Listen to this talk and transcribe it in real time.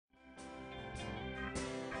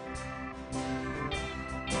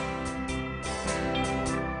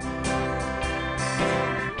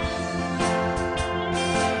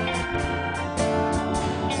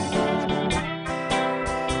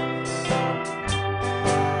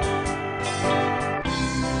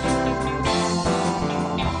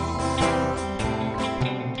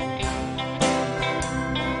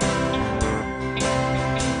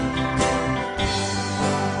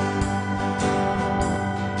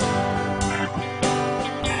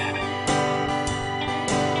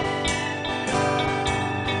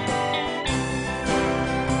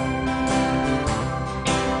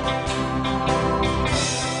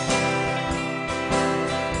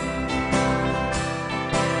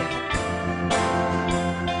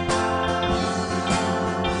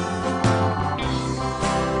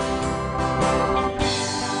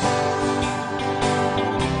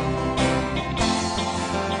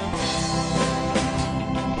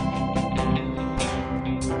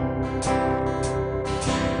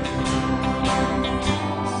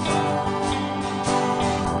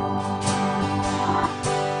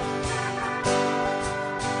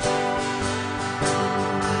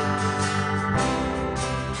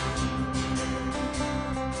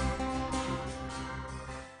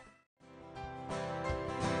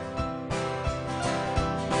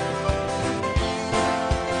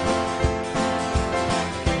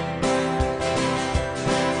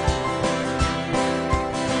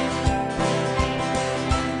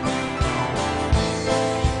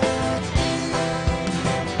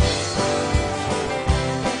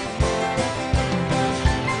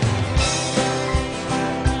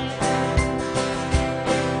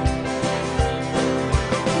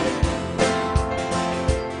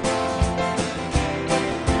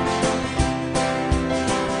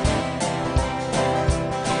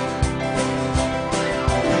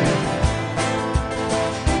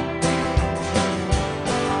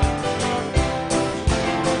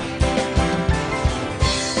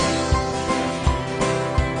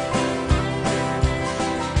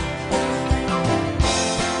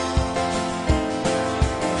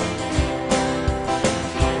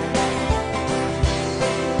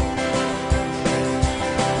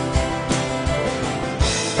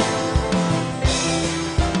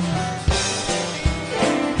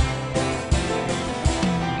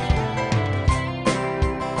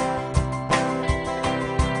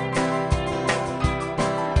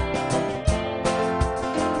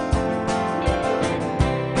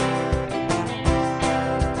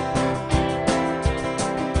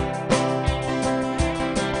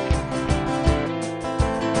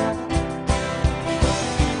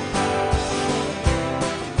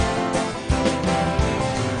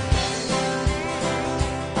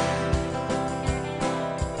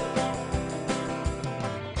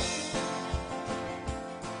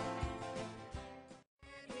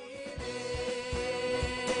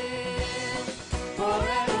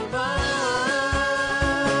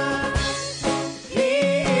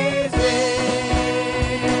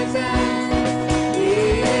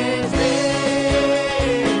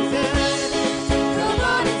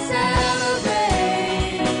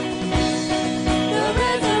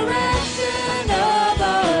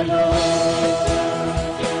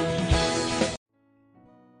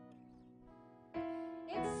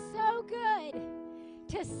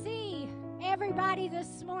to see everybody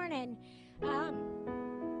this morning. I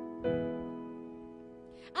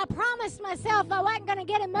promised myself I wasn't going to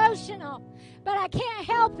get emotional, but I can't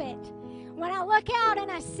help it. When I look out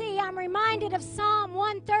and I see, I'm reminded of Psalm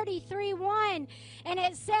 133:1, and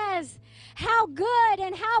it says, "How good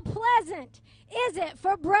and how pleasant is it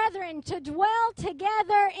for brethren to dwell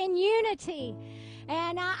together in unity."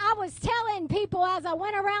 And I was telling people as I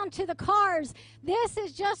went around to the cars, this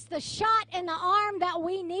is just the shot in the arm that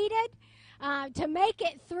we needed to make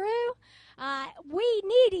it through. We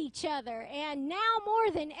need each other, and now more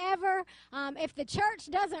than ever, if the church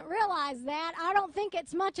doesn't realize that, I don't think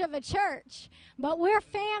it's much of a church, but we're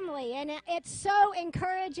family, and it's so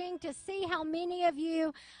encouraging to see how many of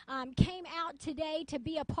you came out today to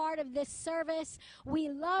be a part of this service. We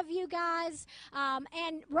love you guys,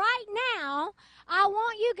 and right now, I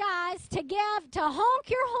want you guys to honk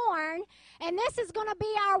your horn, and this is going to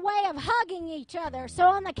be our way of hugging each other. So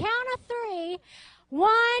on the count of 3, 1,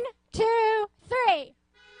 2, 3.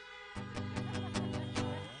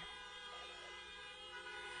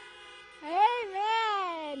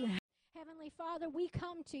 Amen. Heavenly Father, we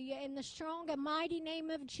come to you in the strong and mighty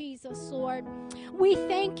name of Jesus, Lord. We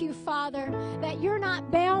thank you, Father, that you're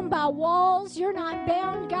not bound by walls. You're not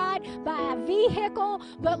bound, God, by a vehicle.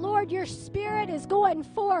 But, Lord, your Spirit is going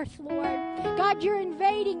forth, Lord. God, you're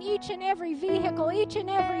invading each and every vehicle, each and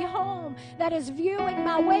every home that is viewing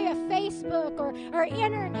by way of Facebook or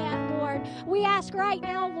internet, Lord. We ask right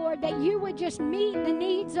now, Lord, that you would just meet the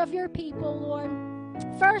needs of your people, Lord.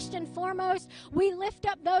 First and foremost, we lift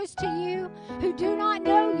up those to you who do not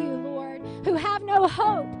know you, Lord, who have no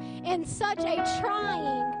hope in such a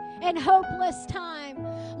trying and hopeless time.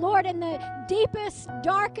 Lord, in the deepest,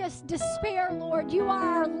 darkest despair, Lord, you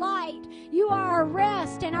are our light. You are our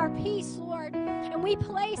rest and our peace, Lord. And we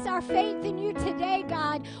place our faith in you today,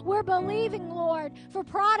 God. We're believing, Lord, for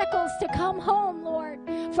prodigals to come home, Lord.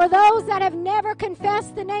 For those that have never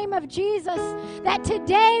confessed the name of Jesus, that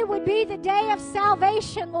today would be the day of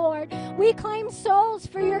salvation, Lord. We claim souls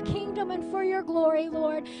for your kingdom and for your glory,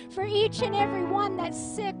 Lord. For each and every one that's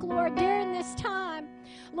sick, Lord, during this time.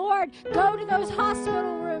 Lord, go to those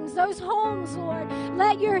hospital rooms, those homes, Lord.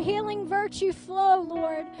 Let your healing virtue flow,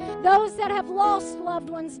 Lord. Those that have lost loved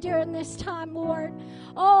ones during this time, Lord.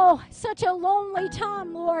 Oh, such a lonely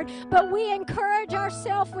time, Lord. But we encourage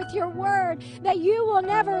ourselves with your word that you will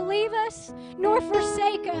never leave us nor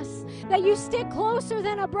forsake us, that you stick closer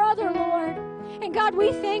than a brother, Lord. And God,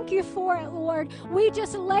 we thank you for it, Lord. We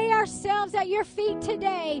just lay ourselves at your feet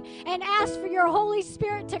today and ask for your Holy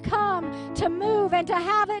Spirit to come, to move, and to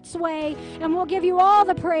have its way. And we'll give you all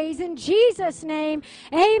the praise in Jesus' name.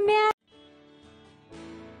 Amen.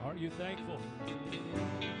 Aren't you thankful?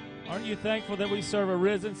 Aren't you thankful that we serve a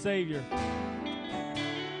risen Savior?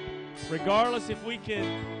 Regardless if we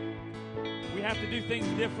have to do things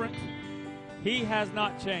different, he has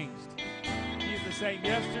not changed. He is the same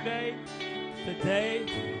yesterday, today,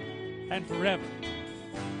 and forever.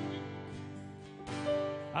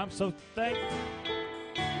 I'm so thankful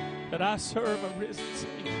that I serve a risen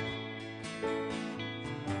Savior.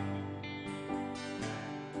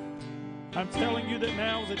 I'm telling you that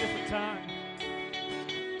now is a different time,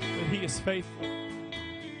 but he is faithful.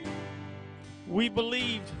 We've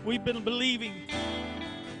been believing,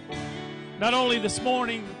 not only this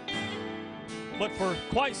morning, but for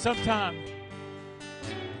quite some time,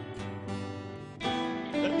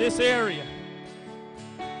 that this area,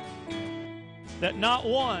 that not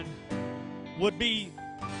one would be,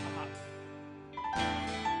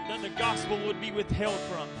 that the gospel would be withheld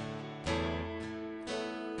from.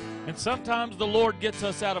 And sometimes the Lord gets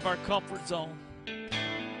us out of our comfort zone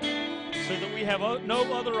so that we have no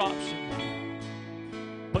other option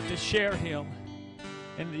but to share him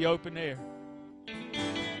in the open air.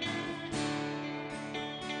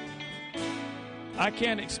 I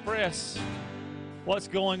can't express what's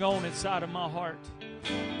going on inside of my heart.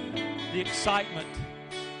 The excitement,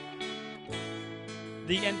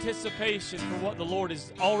 the anticipation for what the Lord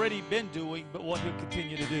has already been doing, but what he'll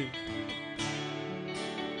continue to do.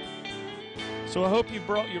 So I hope you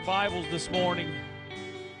brought your Bibles this morning.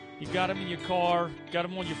 You got them in your car, got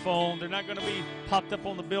them on your phone. They're not going to be popped up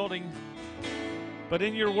on the building. But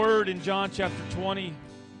in your word in John chapter 20,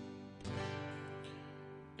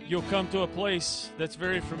 you'll come to a place that's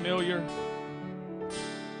very familiar.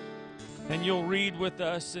 And you'll read with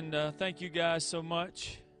us, and thank you guys so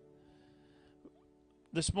much.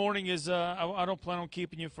 This morning is, I don't plan on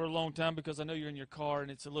keeping you for a long time because I know you're in your car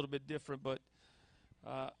and it's a little bit different, but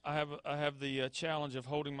I have the challenge of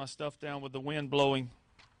holding my stuff down with the wind blowing.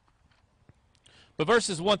 But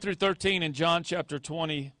verses 1 through 13 in John chapter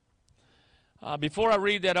 20, Before I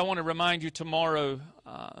read that, I want to remind you tomorrow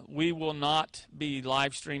we will not be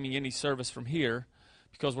live streaming any service from here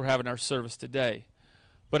because we're having our service today.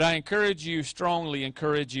 But I strongly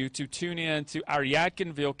encourage you to tune in to our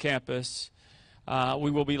Yadkinville campus.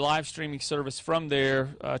 We will be live streaming service from there.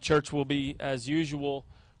 Church will be as usual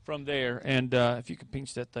from there. And if you could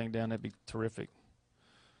pinch that thing down, that'd be terrific.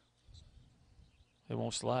 It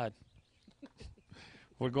won't slide.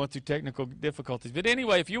 We're going through technical difficulties. But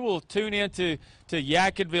anyway, if you will tune in to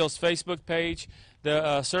Yadkinville's Facebook page,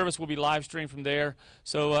 the service will be live streamed from there.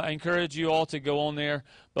 So I encourage you all to go on there.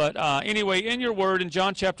 But anyway, in your word, in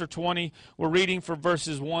John chapter 20, we're reading from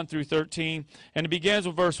verses 1 through 13. And it begins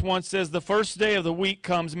with verse 1. It says, "The first day of the week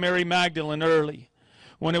comes Mary Magdalene early,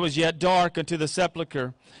 when it was yet dark, unto the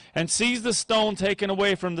sepulchre, and sees the stone taken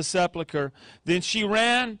away from the sepulchre. Then she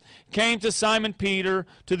ran, came to Simon Peter,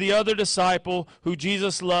 to the other disciple who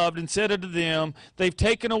Jesus loved, and said unto them, They've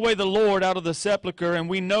taken away the Lord out of the sepulchre, and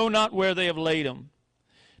we know not where they have laid him.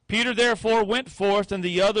 Peter therefore went forth, and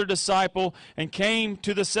the other disciple, and came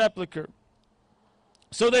to the sepulchre.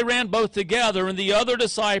 So they ran both together, and the other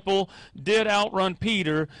disciple did outrun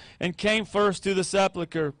Peter, and came first to the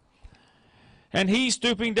sepulchre. And he,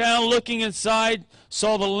 stooping down, looking inside,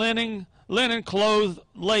 saw the linen clothes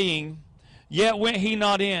laying, yet went he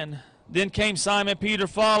not in. Then came Simon Peter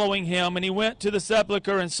following him, and he went to the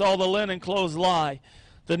sepulchre and saw the linen clothes lie,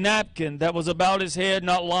 the napkin that was about his head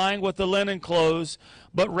not lying with the linen clothes,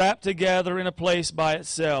 but wrapped together in a place by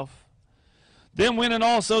itself. Then went in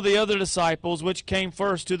also the other disciples, which came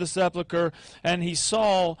first to the sepulchre, and he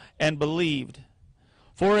saw and believed.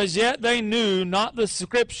 For as yet they knew not the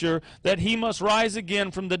scripture that he must rise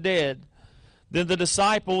again from the dead. Then the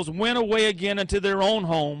disciples went away again into their own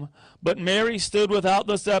home. But Mary stood without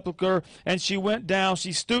the sepulchre, and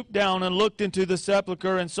she stooped down and looked into the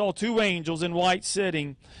sepulchre, and saw two angels in white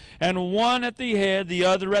sitting, and one at the head, the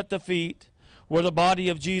other at the feet, where the body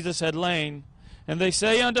of Jesus had lain. And they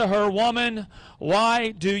say unto her, Woman,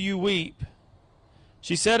 why do you weep?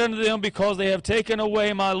 She said unto them, Because they have taken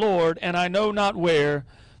away my Lord, and I know not where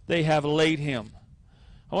they have laid him.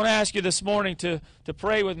 I want to ask you this morning to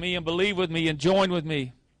pray with me and believe with me and join with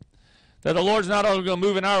me that the Lord's not only going to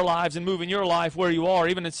move in our lives and move in your life where you are,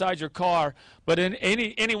 even inside your car, but in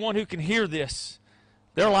anyone who can hear this,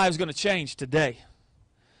 their lives going to change today.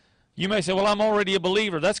 You may say, well, I'm already a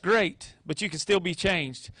believer. That's great, but you can still be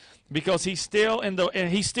changed because he's still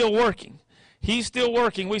he's still working. He's still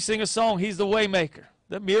working. We sing a song, He's the way maker,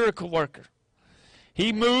 the miracle worker.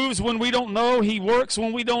 He moves when we don't know. He works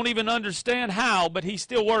when we don't even understand how, but he's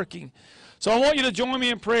still working. So I want you to join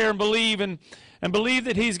me in prayer and believe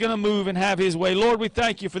that he's going to move and have his way. Lord, we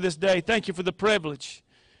thank you for this day. Thank you for the privilege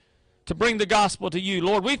to bring the gospel to you.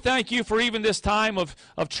 Lord, we thank you for even this time of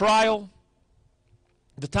trial,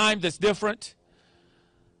 the time that's different.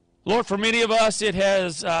 Lord, for many of us, it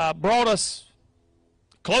has brought us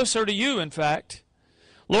closer to you, in fact.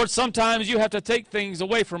 Lord, sometimes you have to take things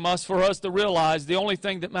away from us for us to realize the only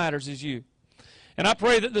thing that matters is you. And I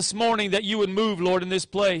pray that this morning that you would move, Lord, in this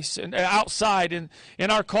place and outside and in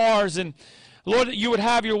our cars. And, Lord, that you would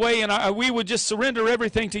have your way and we would just surrender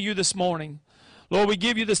everything to you this morning. Lord, we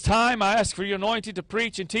give you this time. I ask for your anointing to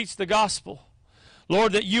preach and teach the gospel.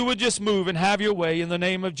 Lord, that you would just move and have your way. In the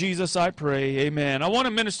name of Jesus, I pray. Amen. I want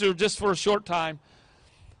to minister just for a short time,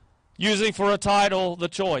 using for a title, The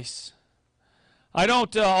Choice. I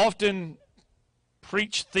don't often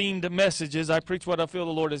preach themed messages. I preach what I feel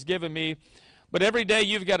the Lord has given me. But every day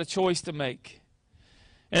you've got a choice to make.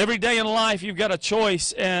 Every day in life you've got a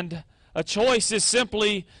choice, and a choice is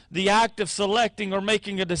simply the act of selecting or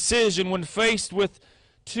making a decision when faced with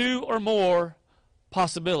two or more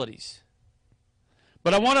possibilities.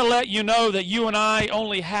 But I want to let you know that you and I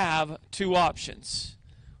only have two options.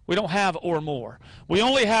 We don't have or more. We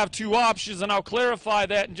only have two options, and I'll clarify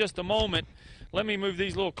that in just a moment. Let me move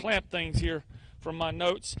these little clamp things here from my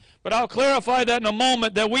notes. But I'll clarify that in a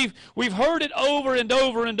moment, that we've heard it over and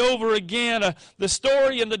over and over again, the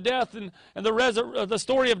story and the death and the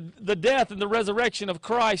story of the death and the resurrection of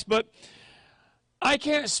Christ. But I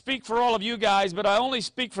can't speak for all of you guys, but I only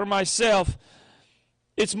speak for myself.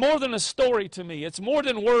 It's more than a story to me. It's more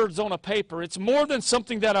than words on a paper. It's more than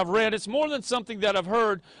something that I've read. It's more than something that I've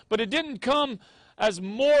heard. But it didn't come as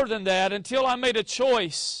more than that until I made a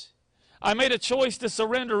choice. I made a choice to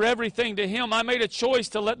surrender everything to Him. I made a choice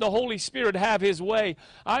to let the Holy Spirit have His way.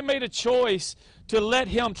 I made a choice to let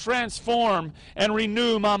Him transform and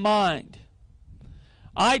renew my mind.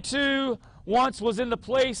 I too once was in the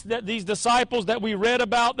place that these disciples that we read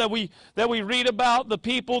about, that we read about, the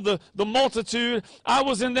people, the multitude. I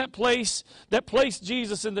was in that place that placed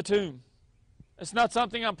Jesus in the tomb. It's not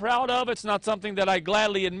something I'm proud of. It's not something that I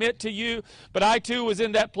gladly admit to you. But I too was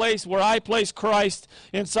in that place where I placed Christ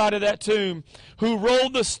inside of that tomb, who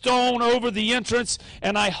rolled the stone over the entrance,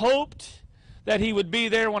 and I hoped that he would be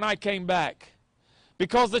there when I came back.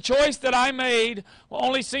 Because the choice that I made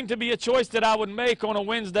only seemed to be a choice that I would make on a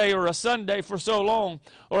Wednesday or a Sunday for so long,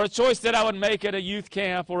 or a choice that I would make at a youth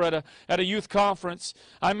camp or at a youth conference.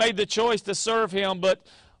 I made the choice to serve him, but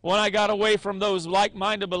when I got away from those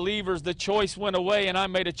like-minded believers, the choice went away, and I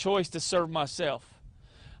made a choice to serve myself.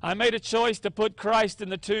 I made a choice to put Christ in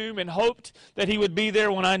the tomb and hoped that he would be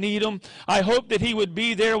there when I need him. I hoped that he would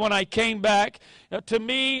be there when I came back. To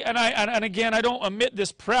me, and again, I don't admit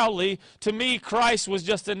this proudly, to me, Christ was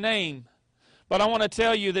just a name. But I want to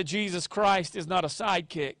tell you that Jesus Christ is not a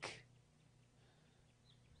sidekick.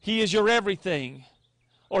 He is your everything,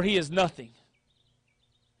 or he is nothing.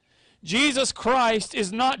 Jesus Christ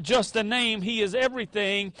is not just a name, he is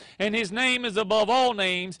everything, and his name is above all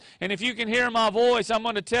names. And if you can hear my voice, I'm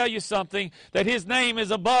going to tell you something, that his name is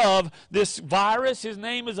above this virus, his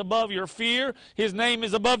name is above your fear, his name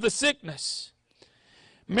is above the sickness.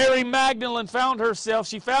 Mary Magdalene found herself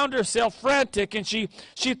frantic, and she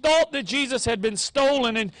thought that Jesus had been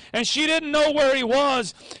stolen, and she didn't know where he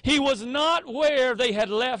was. He was not where they had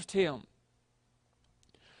left him.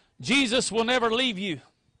 Jesus will never leave you.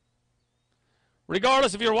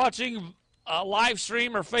 Regardless if you're watching a live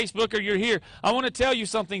stream or Facebook or you're here, I want to tell you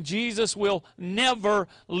something. Jesus will never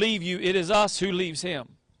leave you. It is us who leaves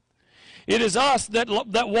him. It is us that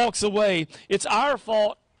walks away. It's our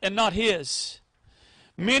fault and not his.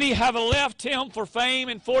 Many have left him for fame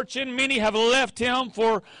and fortune. Many have left him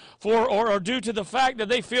or due to the fact that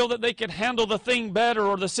they feel that they can handle the thing better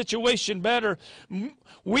or the situation better.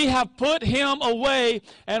 We have put him away,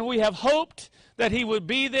 and we have hoped that he would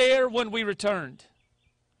be there when we returned.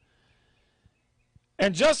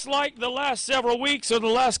 And just like the last several weeks or the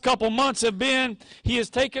last couple months have been, he has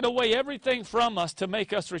taken away everything from us to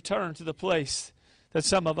make us return to the place that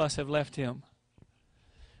some of us have left him.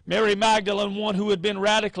 Mary Magdalene, one who had been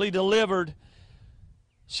radically delivered,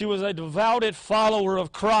 she was a devoted follower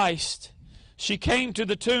of Christ. She came to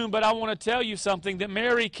the tomb, but I want to tell you something, that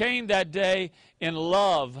Mary came that day in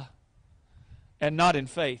love and not in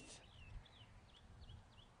faith.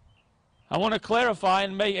 I want to clarify,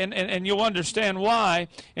 and you'll understand why.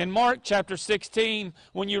 In Mark chapter 16,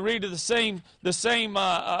 when you read the same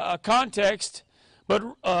context,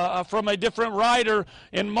 but from a different writer,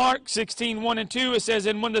 in Mark 16, 1 and 2, it says,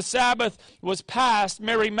 "And when the Sabbath was past,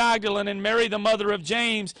 Mary Magdalene and Mary the mother of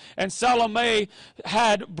James and Salome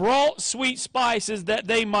had brought sweet spices that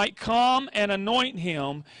they might come and anoint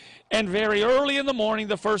him. And very early in the morning,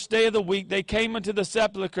 the first day of the week, they came into the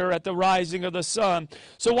sepulchre at the rising of the sun."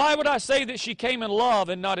 So why would I say that she came in love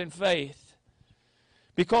and not in faith?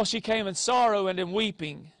 Because she came in sorrow and in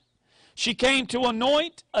weeping. She came to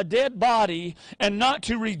anoint a dead body and not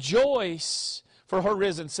to rejoice for her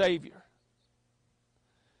risen Savior.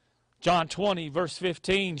 John 20, verse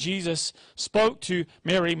 15, Jesus spoke to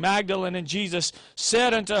Mary Magdalene, and Jesus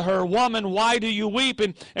said unto her, "Woman, why do you weep,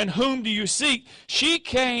 and whom do you seek?" She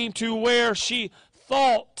came to where she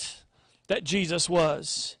thought that Jesus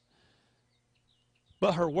was.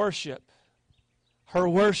 But her worship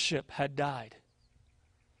had died.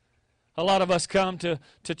 A lot of us come to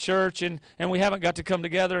church, and we haven't got to come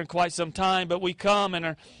together in quite some time, but we come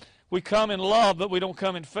and we come in love, but we don't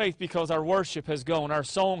come in faith because our worship has gone. Our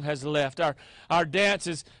song has left. Our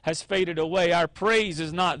dance has faded away. Our praise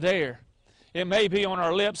is not there. It may be on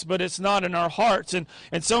our lips, but it's not in our hearts. And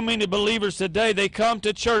so many believers today, they come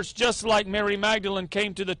to church just like Mary Magdalene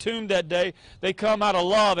came to the tomb that day. They come out of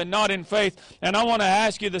love and not in faith. And I want to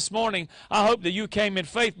ask you this morning, I hope that you came in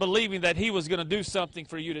faith believing that he was going to do something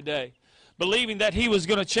for you today. Believing that he was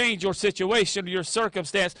going to change your situation, your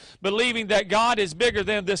circumstance. Believing that God is bigger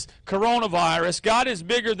than this coronavirus. God is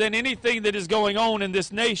bigger than anything that is going on in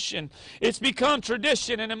this nation. It's become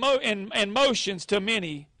tradition and emotions to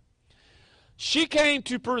many. She came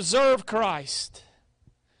to preserve Christ.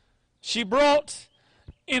 She brought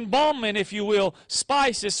embalmment, if you will,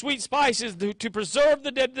 spices, sweet spices to preserve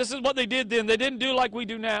the dead. This is what they did then. They didn't do like we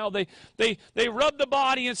do now. They rubbed the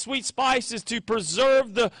body in sweet spices to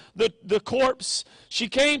preserve the corpse. She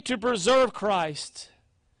came to preserve Christ,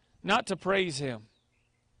 not to praise him.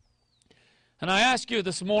 And I ask you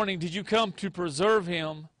this morning, did you come to preserve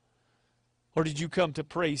him, or did you come to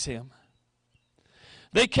praise him?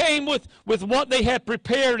 They came with what they had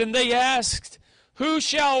prepared, and they asked, "Who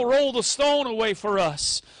shall roll the stone away for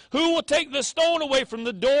us? Who will take the stone away from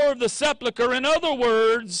the door of the sepulchre?" In other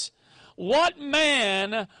words, what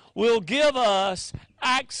man will give us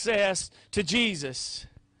access to Jesus?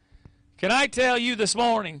 Can I tell you this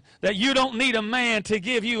morning that you don't need a man to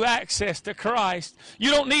give you access to Christ?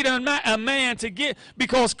 You don't need a man to get,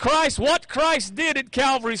 because Christ, what Christ did at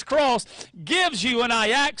Calvary's cross gives you and I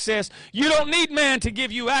access. You don't need man to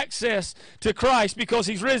give you access to Christ because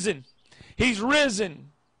He's risen. He's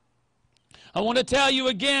risen. I want to tell you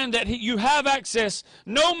again that you have access.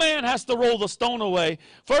 No man has to roll the stone away.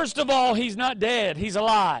 First of all, He's not dead. He's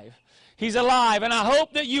alive. He's alive, and I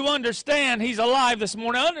hope that you understand He's alive this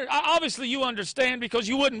morning. Obviously, you understand because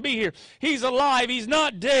you wouldn't be here. He's alive. He's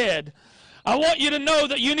not dead. I want you to know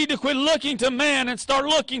that you need to quit looking to man and start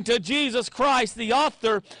looking to Jesus Christ, the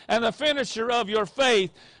author and the finisher of your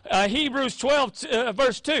faith. Hebrews 12,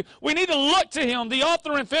 verse 2. We need to look to Him, the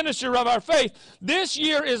author and finisher of our faith. This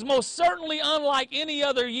year is most certainly unlike any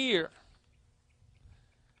other year.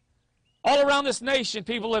 All around this nation,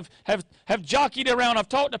 people have jockeyed around. I've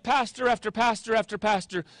talked to pastor after pastor after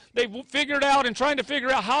pastor. They've figured out and trying to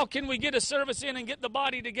figure out how can we get a service in and get the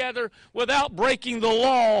body together without breaking the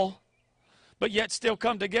law, but yet still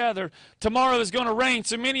come together. Tomorrow is going to rain.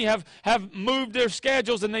 So many have moved their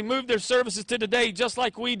schedules and they moved their services to today just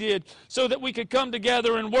like we did so that we could come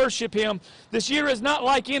together and worship Him. This year is not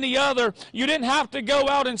like any other. You didn't have to go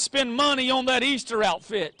out and spend money on that Easter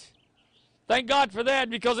outfit. Thank God for that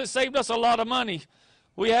because it saved us a lot of money.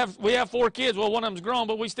 We have 4 kids. Well, one of them's grown,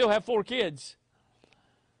 but we still have 4 kids.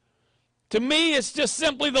 To me, it's just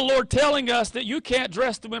simply the Lord telling us that you can't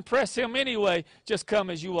dress to impress Him anyway. Just come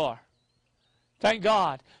as you are. Thank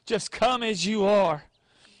God. Just come as you are.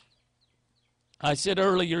 I said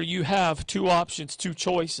earlier, you have 2 options, 2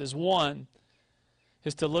 choices. One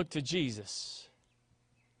is to look to Jesus.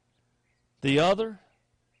 The other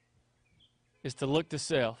is to look to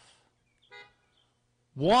self.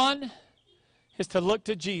 One is to look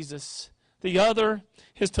to Jesus. The other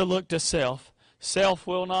is to look to self. Self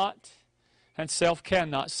will not and self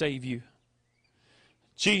cannot save you.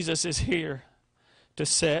 Jesus is here to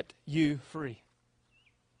set you free.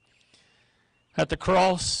 At the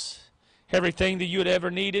cross, everything that you had ever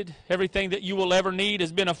needed, everything that you will ever need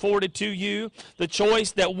has been afforded to you. The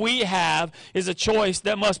choice that we have is a choice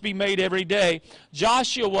that must be made every day.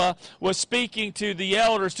 Joshua was speaking to the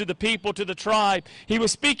elders, to the people, to the tribe. He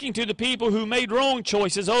was speaking to the people who made wrong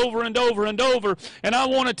choices over and over and over. And I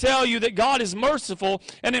want to tell you that God is merciful.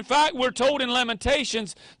 And in fact, we're told in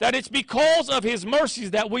Lamentations that it's because of His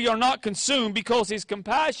mercies that we are not consumed, because His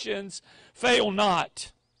compassions fail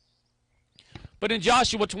not. But in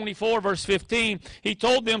Joshua 24, verse 15, He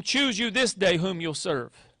told them, choose you this day whom you'll serve.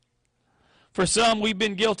 For some, we've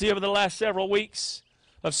been guilty over the last several weeks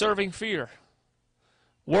of serving fear,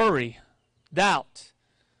 worry, doubt.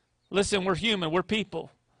 Listen, we're human. We're people.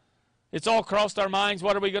 It's all crossed our minds.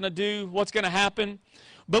 What are we going to do? What's going to happen?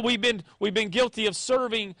 But we've been guilty of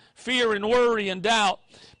serving fear and worry and doubt.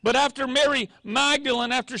 But after Mary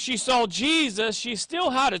Magdalene, after she saw Jesus, she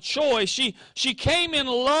still had a choice. She came in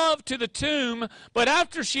love to the tomb, but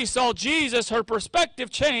after she saw Jesus, her perspective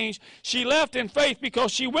changed. She left in faith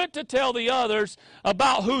because she went to tell the others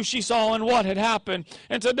about who she saw and what had happened.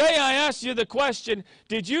 And today I ask you the question,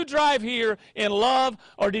 did you drive here in love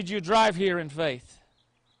or did you drive here in faith?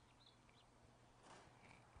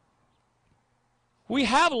 We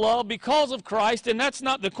have love because of Christ, and that's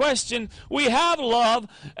not the question. We have love,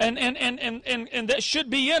 and that should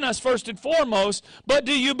be in us first and foremost. But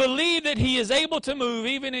do you believe that He is able to move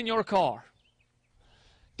even in your car?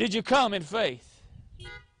 Did you come in faith?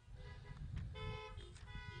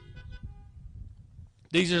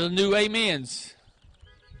 These are the new amens.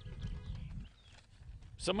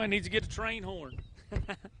 Somebody needs to get a train horn.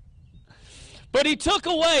 But He took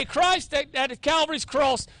away, Christ at Calvary's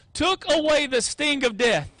cross took away the sting of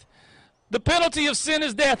death. The penalty of sin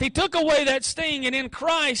is death. He took away that sting, and in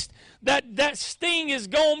Christ, that sting is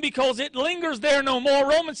gone because it lingers there no more.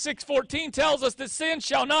 Romans 6:14 tells us that sin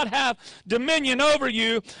shall not have dominion over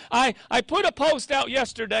you. I put a post out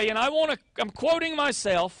yesterday, and I'm quoting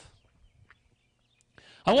myself.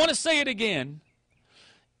 I want to say it again.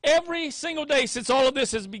 Every single day since all of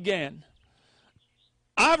this has began,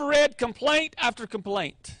 I've read complaint after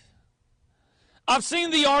complaint. I've seen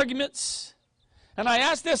the arguments, and I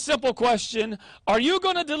ask this simple question, are you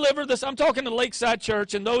going to deliver this? I'm talking to Lakeside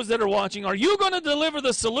Church and those that are watching. Are you going to deliver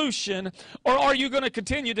the solution, or are you going to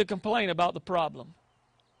continue to complain about the problem?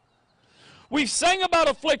 We've sang about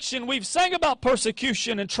affliction. We've sang about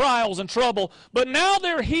persecution and trials and trouble, but now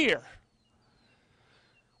they're here.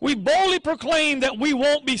 We boldly proclaim that we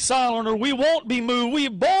won't be silent or we won't be moved. We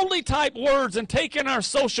boldly type words and take in our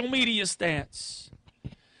social media stance.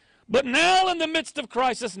 But now in the midst of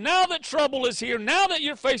crisis, now that trouble is here, now that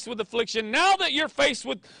you're faced with affliction, now that you're faced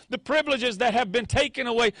with the privileges that have been taken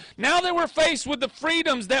away, now that we're faced with the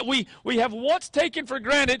freedoms that we have once taken for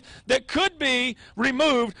granted that could be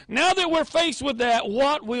removed, now that we're faced with that,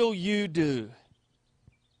 what will you do?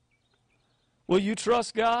 Will you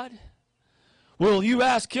trust God? Will you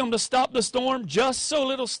ask Him to stop the storm just so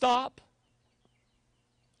it'll stop?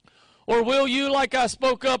 Or will you, like I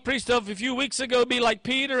preached of a few weeks ago, be like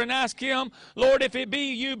Peter and ask Him, Lord, if it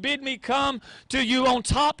be you, bid me come to you on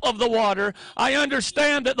top of the water. I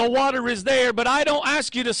understand that the water is there, but I don't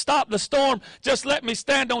ask you to stop the storm. Just let me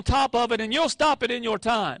stand on top of it, and you'll stop it in your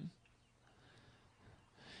time.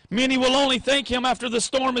 Many will only thank Him after the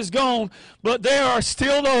storm is gone, but there are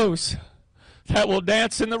still those that will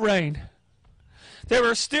dance in the rain. There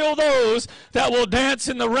are still those that will dance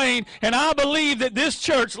in the rain, and I believe that this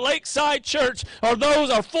church, Lakeside Church, are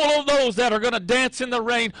full of those that are going to dance in the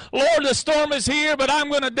rain. Lord, the storm is here, but I'm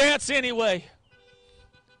going to dance anyway.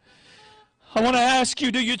 I want to ask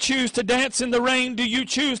you, do you choose to dance in the rain? Do you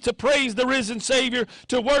choose to praise the risen Savior,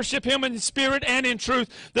 to worship Him in spirit and in truth?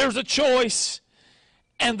 There's a choice,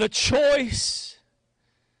 and the choice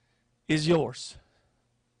is yours.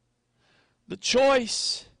 The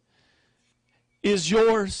choice is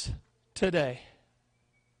yours today.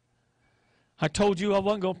 I told you I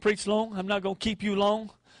wasn't going to preach long. I'm not going to keep you long.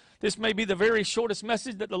 This may be the very shortest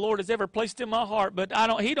message that the Lord has ever placed in my heart, but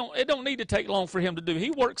it don't need to take long for Him to do. He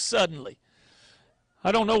works suddenly.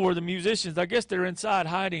 I don't know where the musicians, I guess they're inside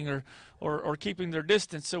hiding or keeping their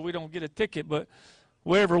distance so we don't get a ticket, but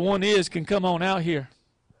wherever one is can come on out here.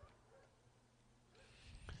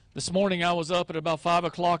 This morning I was up at about 5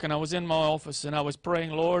 o'clock and I was in my office and I was praying,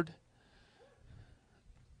 Lord,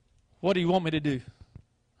 what do you want me to do?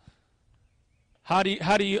 How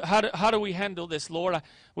do we handle this, Lord?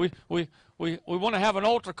 We want to have an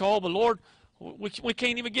altar call, but Lord, we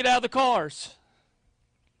can't even get out of the cars.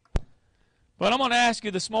 But I'm going to ask you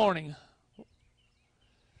this morning,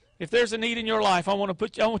 if there's a need in your life, I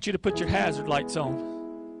want you to put your hazard lights on.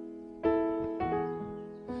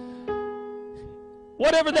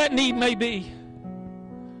 Whatever that need may be,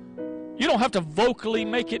 you don't have to vocally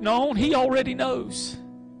make it known. He already knows.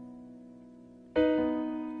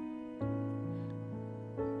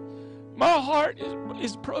 My heart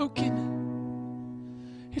is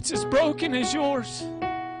broken. It's as broken as yours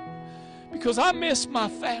because I miss my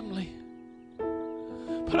family.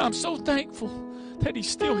 But I'm so thankful that He's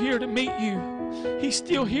still here to meet you. He's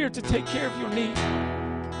still here to take care of your need.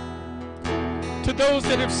 To those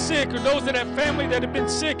that have sick or those that have family that have been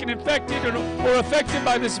sick and infected or affected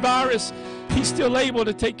by this virus, He's still able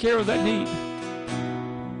to take care of that need.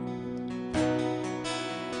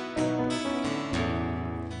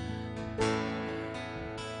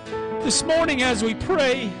 This morning as we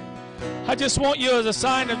pray, I just want you as a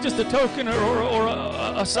sign of just a token or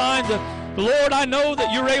a sign that, Lord, I know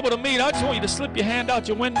that you're able to meet. I just want you to slip your hand out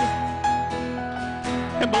your window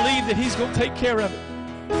and believe that He's going to take care of it.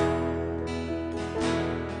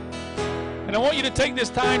 And I want you to take this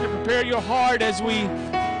time to prepare your heart as we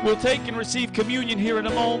will take and receive communion here in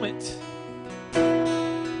a moment.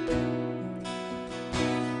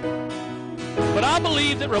 But I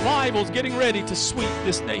believe that revival is getting ready to sweep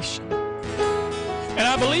this nation. And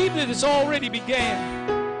I believe that it's already began.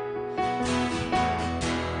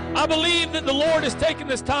 I believe that the Lord has taken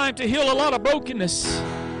this time to heal a lot of brokenness.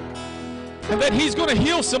 And that He's going to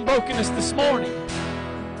heal some brokenness this morning.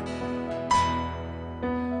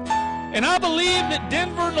 And I believe that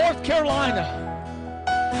Denver, North Carolina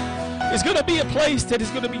is going to be a place that is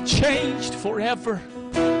going to be changed forever.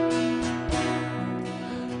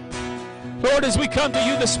 Lord, as we come to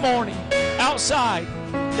you this morning, outside,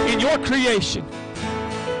 in your creation,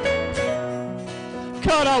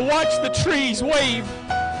 God, I watch the trees wave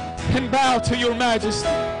and bow to your majesty.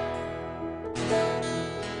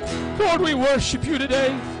 Lord, we worship you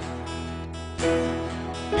today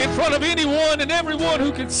in front of anyone and everyone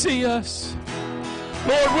who can see us.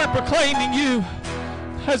 Lord, we're proclaiming you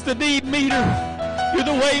as the need meter. You're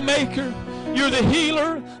the way maker. You're the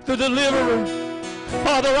healer, the deliverer.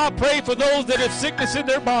 Father, I pray for those that have sickness in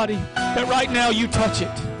their body, that right now you touch it.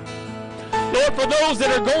 Lord, for those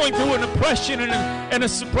that are going through an oppression and a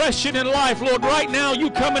suppression in life, Lord, right now you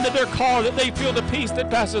come into their car that they feel the peace that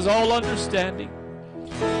passes all understanding.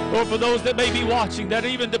 Lord, for those that may be watching, that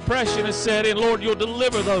even depression is set in, Lord, you'll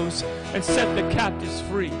deliver those and set the captives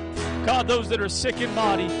free. God, those that are sick in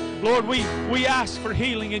body, Lord, we ask for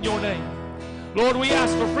healing in your name. Lord, we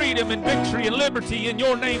ask for freedom and victory and liberty in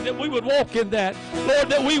your name, that we would walk in that. Lord,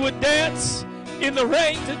 that we would dance in the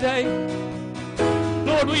rain today.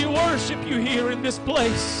 Lord, we worship you here in this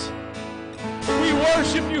place. we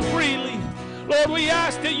worship you freely. Lord, we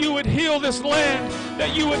ask that you would heal this land,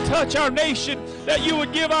 that you would touch our nation, that you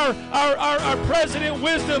would give our president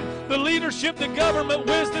wisdom, the leadership, the government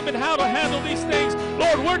wisdom in how to handle these things.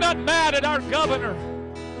 Lord, we're not mad at our governor.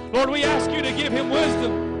 Lord, we ask you to give him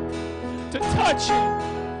wisdom, to touch him.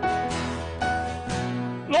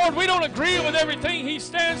 Lord, we don't agree with everything he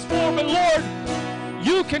stands for, but Lord,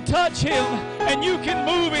 you can touch him and you can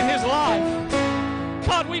move in his life.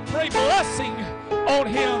 God, we pray blessing on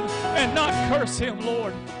him and not curse him,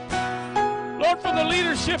 Lord. Lord, for the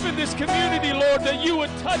leadership in this community, Lord, that you would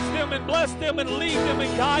touch them and bless them and lead them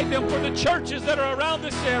and guide them. For the churches that are around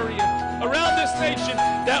this area, around this nation,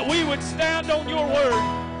 that we would stand on your word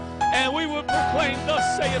and we would proclaim,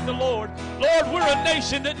 thus saith the Lord. Lord, we're a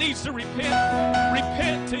nation that needs to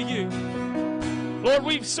repent to you. Lord,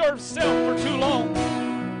 we've served self for too long.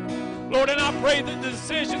 Lord, and I pray that the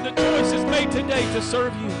decision, the choice is made today to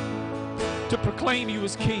serve you, to proclaim you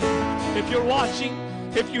as King. If you're watching,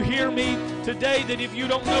 if you hear me today, that if you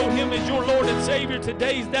don't know him as your Lord and Savior,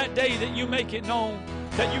 today's that day that you make it known,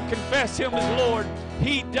 that you confess him as Lord.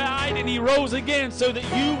 He died and he rose again so that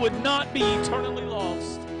you would not be eternally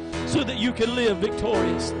lost, so that you can live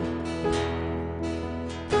victoriously.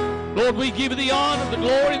 Lord, we give you the honor, the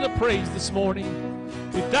glory, and the praise this morning.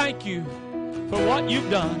 We thank you for what you've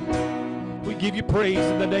done. We give you praise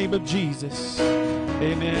in the name of Jesus.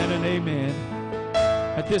 Amen and amen.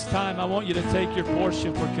 At this time, I want you to take your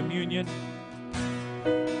portion for communion.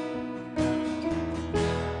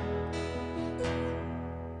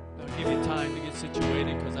 I'll give you time to get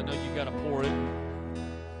situated because I know you got to pour it.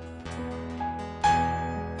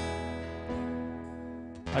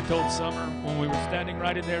 I told Summer when we were standing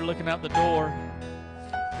right in there looking out the door,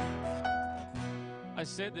 I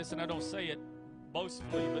said this, and I don't say it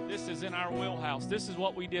boastfully, but this is in our wheelhouse. This is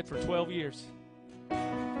what we did for 12 years.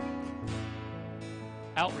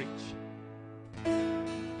 Outreach.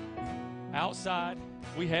 Outside,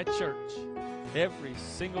 we had church every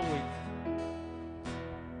single week.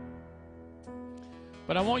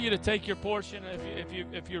 But I want you to take your portion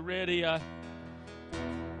if you're ready. I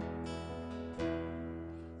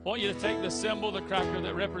want you to take the symbol, the cracker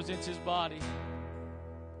that represents his body.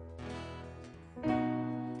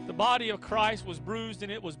 The body of Christ was bruised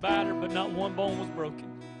and it was battered, but not one bone was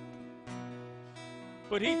broken.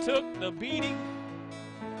 But he took the beating.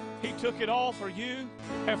 He took it all for you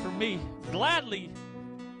and for me. Gladly.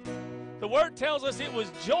 The word tells us it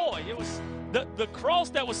was joy. It was the cross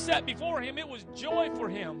that was set before him. It was joy for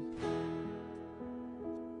him.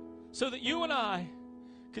 So that you and I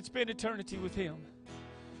could spend eternity with him.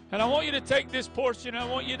 And I want you to take this portion. I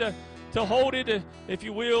want you to hold it, if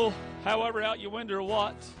you will, however out your window or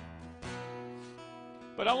what.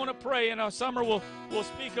 But I want to pray, and our Summer will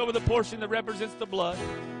speak over the portion that represents the blood.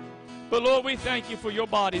 But Lord, we thank you for your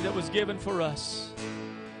body that was given for us,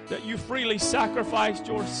 that you freely sacrificed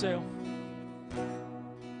yourself.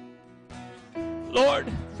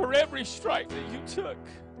 Lord, for every stripe that you took,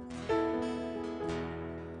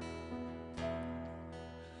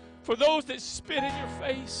 for those that spit in your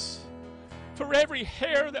face, for every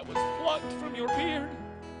hair that was plucked from your beard,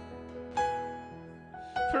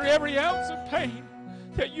 for every ounce of pain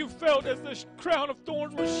that you felt as the crown of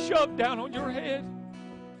thorns was shoved down on your head.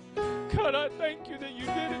 God, I thank you that you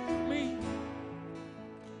did it for me,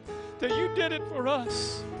 that you did it for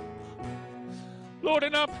us. Lord,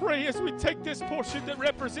 and I pray as we take this portion that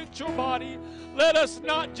represents your body, let us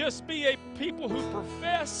not just be a people who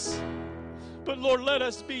profess, but Lord, let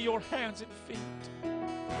us be your hands and feet.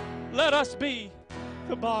 Let us be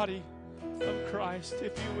the body of Christ,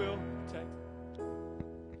 if you will. Take.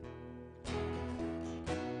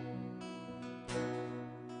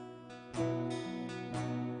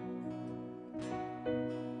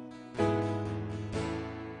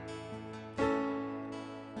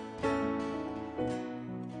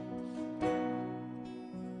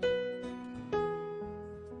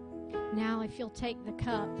 Now, if you'll take the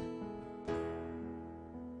cup.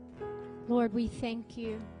 Lord, we thank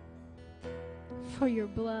you for your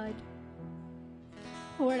blood.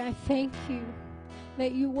 Lord, I thank you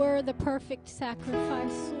that you were the perfect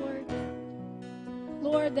sacrifice, Lord.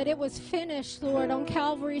 Lord, that it was finished, Lord, on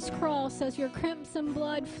Calvary's cross as your crimson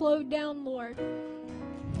blood flowed down, Lord.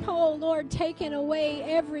 Oh, Lord, taking away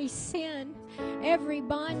every sin, every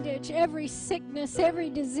bondage, every sickness, every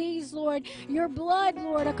disease, Lord. Your blood,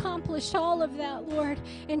 Lord, accomplished all of that, Lord.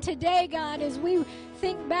 And today, God, as we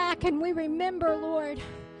think back and we remember, Lord,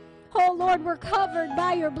 oh, Lord, we're covered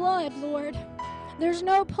by your blood, Lord. There's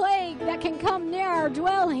no plague that can come near our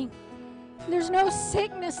dwelling. There's no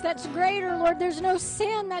sickness that's greater, Lord. There's no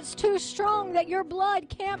sin that's too strong that your blood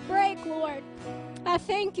can't break, Lord. I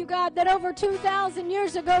thank you, God, that over 2,000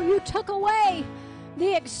 years ago you took away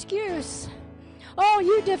the excuse. Oh,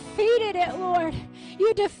 you defeated it, Lord.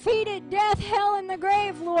 You defeated death, hell, and the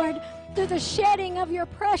grave, Lord, through the shedding of your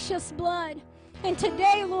precious blood. And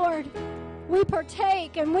today, Lord, we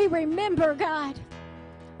partake and we remember, God,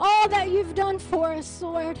 all that you've done for us,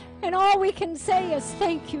 Lord. And all we can say is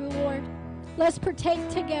thank you, Lord. Let's partake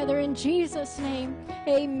together in Jesus' name.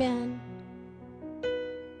 Amen.